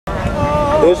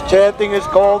This chanting is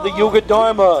called the Yuga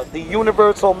Dharma, the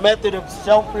universal method of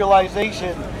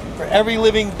self-realization for every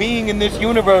living being in this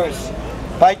universe.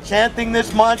 By chanting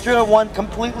this mantra, one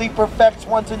completely perfects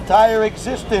one's entire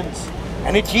existence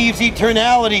and achieves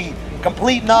eternality,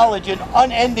 complete knowledge, and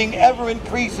unending,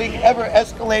 ever-increasing,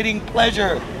 ever-escalating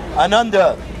pleasure.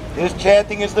 Ananda. This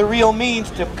chanting is the real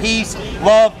means to peace,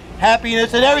 love,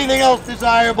 happiness, and everything else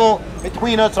desirable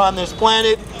between us on this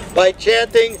planet. By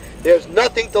chanting, there's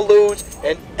nothing to lose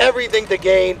and everything to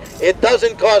gain. It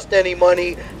doesn't cost any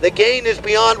money. The gain is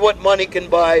beyond what money can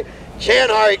buy.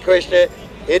 Chant Hare Krishna.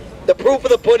 The proof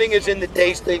of the pudding is in the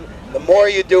tasting. The more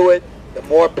you do it, the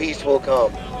more peace will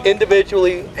come,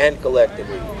 individually and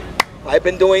collectively. I've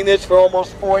been doing this for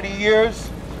almost 40 years.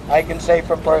 I can say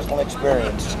from personal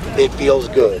experience, it feels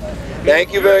good.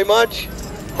 Thank you very much.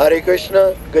 Hare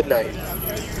Krishna. Good night.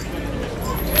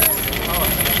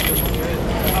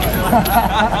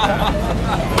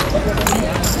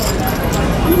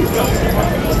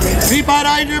 Sripad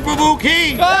Indra Prabhu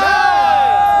ki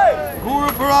Jai! Guru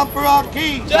Parampara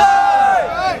ki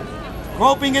Jai!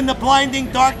 Groping in the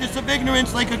blinding darkness of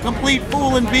ignorance like a complete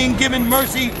fool and being given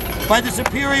mercy by the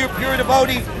superior pure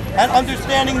devotee, and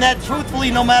understanding that truthfully,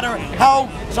 no matter how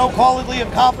so-calledly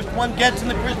accomplished one gets in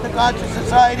the Krishna conscious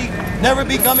society, never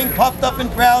becoming puffed up and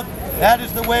proud, that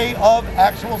is the way of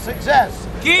actual success.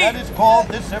 That is called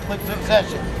disciplic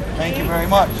succession. Thank you very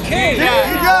much.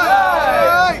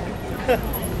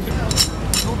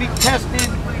 You'll be tested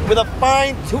with a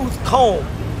fine-tooth comb,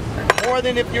 more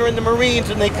than if you're in the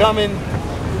Marines and they come and,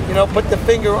 you know, put the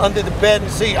finger under the bed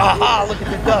and see, aha, look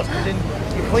at the dust. And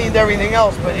then you cleaned everything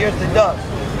else, but here's the dust.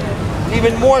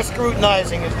 Even more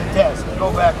scrutinizing is the test.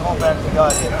 Go back to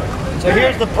God here. So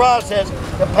here's the process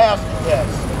to pass the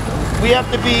test. We have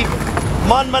to be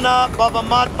Manmana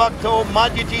Bhavamat Bhakto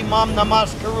Madhyaji Mam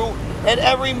Namaskaru at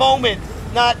every moment.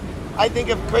 Not, I think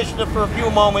of Krishna for a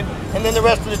few moments, and then the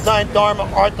rest of the time Dharma,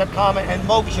 Artha, Kama, and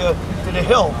Moksha to the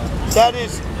hill. That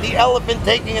is the elephant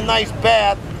taking a nice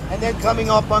bath and then coming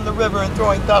up on the river and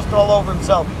throwing dust all over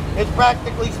himself. It's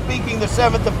practically speaking the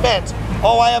seventh offense.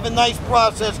 Oh, I have a nice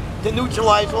process to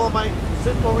neutralize all my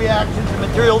sinful reactions and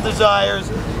material desires.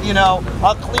 You know,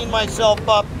 I'll clean myself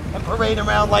up and parade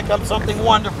around like I'm something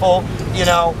wonderful, you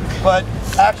know, but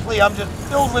actually I'm just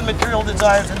filled with material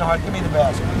desires in the heart. Give me the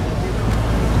basket.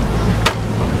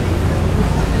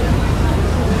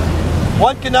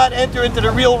 One cannot enter into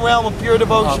the real realm of pure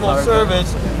devotional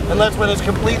service unless one is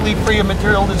completely free of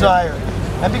material desire.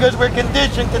 And because we're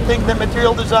conditioned to think that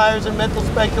material desires and mental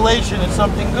speculation is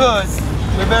something good,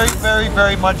 we're very, very,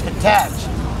 very much attached.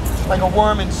 It's like a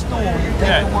worm in stool. You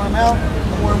take the worm out,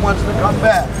 the worm wants to come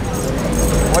back.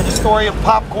 Or the story of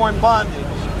popcorn bondage.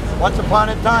 Once upon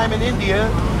a time in India,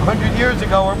 100 years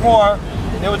ago or more,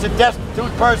 there was a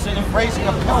destitute person embracing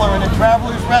a pillar in a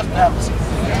traveler's rest house.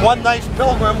 One nice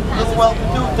pilgrim, a little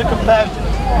well-to-do, took compassion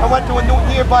and went to a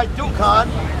nearby dukan,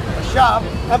 a shop,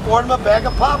 and bought him a bag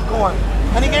of popcorn.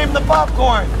 And he gave him the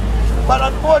popcorn. But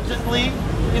unfortunately,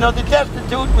 you know, the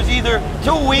destitute was either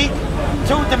too weak,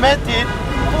 too demented,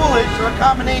 foolish, or a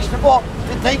combination of all,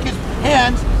 to take his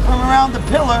hands from around the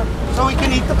pillar so he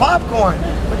can eat the popcorn.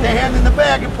 Put the hand in the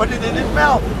bag and put it in his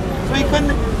mouth. So he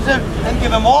couldn't, and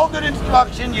give him all good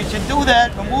instruction. You should do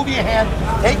that. Remove your hand,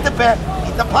 take the bag,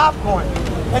 eat the popcorn.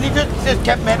 And he just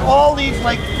kept making all these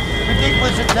like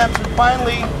ridiculous attempts, and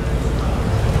finally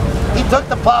he took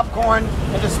the popcorn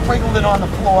and just sprinkled it on the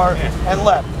floor and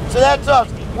left. So that's us.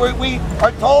 We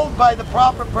are told by the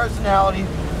proper personality,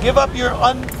 give up your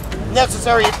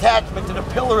unnecessary attachment to the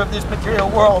pillar of this material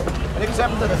world and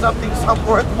accept that something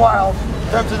worthwhile in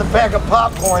terms of the bag of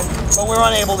popcorn, but we're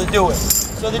unable to do it.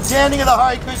 So the chanting of the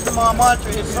Hare Krishna Maha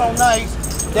Mantra is so nice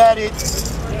that it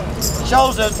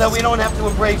shows us that we don't have to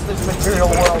embrace this material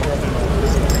world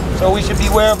anymore. So we should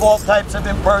beware of all types of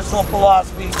impersonal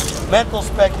philosophy, mental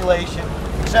speculation,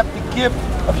 accept the gift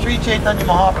of Sri Chaitanya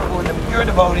Mahaprabhu and the pure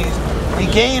devotees,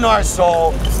 regain our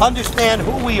soul, understand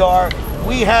who we are.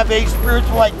 We have a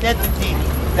spiritual identity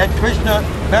that Krishna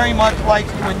very much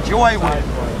likes to enjoy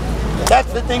with.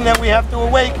 That's the thing that we have to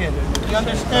awaken, the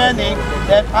understanding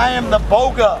that I am the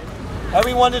Bhoga.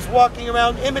 Everyone is walking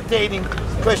around imitating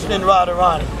Krishna and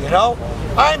Radharani, you know?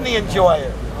 I'm the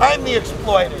enjoyer, I'm the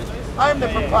exploiter, I'm the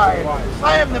proprietor,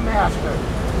 I am the master.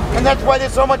 And that's why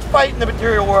there's so much fight in the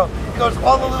material world, because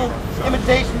all the little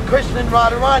imitation Krishna and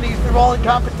Radharanis, they're all in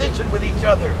competition with each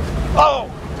other. Oh,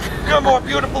 you're more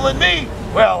beautiful than me.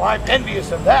 Well, I'm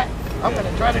envious of that. I'm going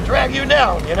to try to drag you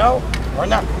down, you know? Or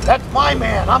not, that's my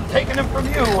man, I'm taking him from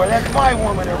you, or that's my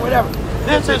woman, or whatever.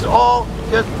 This is all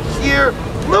just sheer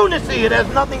lunacy. It has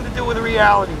nothing to do with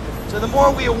reality. So the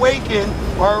more we awaken,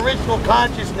 our original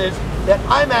consciousness that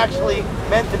I'm actually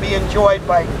meant to be enjoyed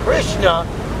by Krishna,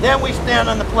 then we stand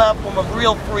on the platform of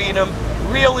real freedom,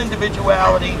 real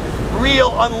individuality,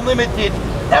 real unlimited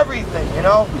everything, you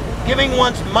know? Giving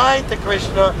one's mind to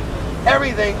Krishna,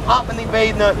 everything,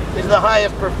 Atmanivedana, is the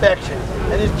highest perfection.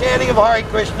 And this chanting of Hare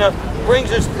Krishna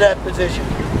brings us to that position.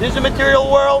 This is a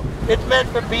material world. It's meant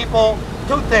for people,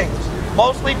 two things.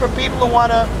 Mostly for people who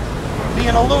want to be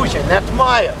an illusion. That's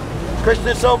Maya.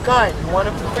 Krishna is so kind. You want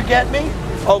to forget me?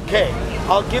 Okay.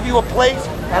 I'll give you a place,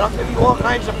 and I'll give you all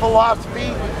kinds of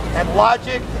philosophy and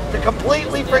logic to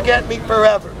completely forget me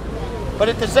forever. But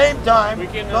at the same time,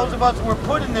 those of us who were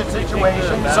put in this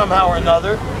situation somehow or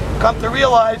another come to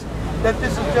realize that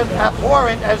this is just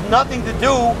abhorrent, has nothing to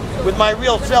do with my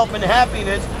real self and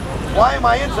happiness. Why am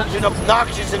I in such an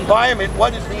obnoxious environment?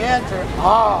 What is the answer?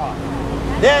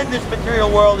 Then this material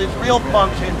world, its real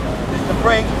function is to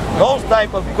bring those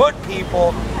type of good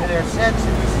people to their senses.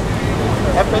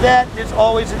 After that, there's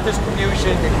always a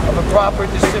distribution of a proper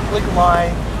disciplic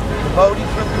line, devotees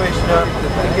from Krishna,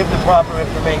 to give the proper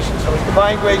information. So His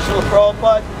Divine Grace Srila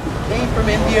Prabhupada came from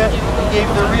India, He gave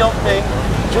the real thing.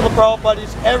 Srila Prabhupada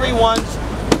is everyone's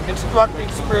instructing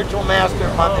spiritual master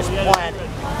on this planet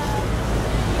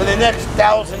for the next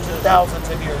thousands and thousands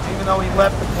of years, even though he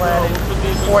left the planet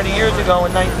 40 years ago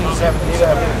in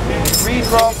 1977. You read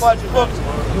Prabhupada's books,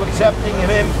 you accepting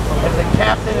him as the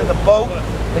captain of the boat,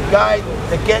 the guide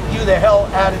to get you the hell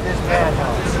out of this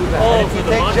madhouse. And if you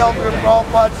take shelter of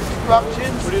Prabhupada's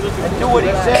instructions and do what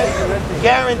he says,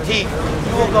 guaranteed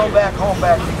you will go back home,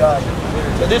 back to God.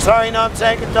 So this Harinam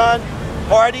Sankirtan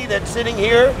party that's sitting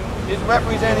here is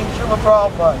representing Srila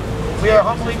Prabhupada. We are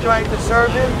humbly trying to serve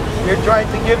him. We are trying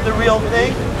to give the real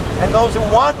thing. And those who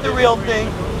want the real thing,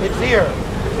 it's here.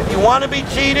 If you want to be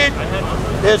cheated,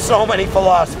 there's so many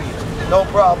philosophies. No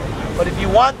problem. But if you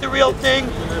want the real thing,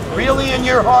 really in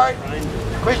your heart,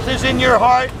 Krishna's in your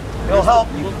heart, he'll help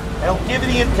you. And he'll give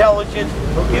you the intelligence,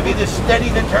 he'll give you the steady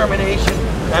determination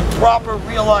and proper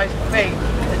realized faith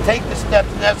to take the steps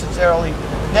necessary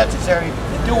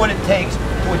to do what it takes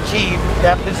to achieve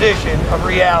that position of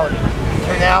reality,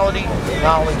 eternality,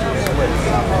 knowledge, and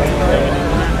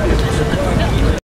bliss.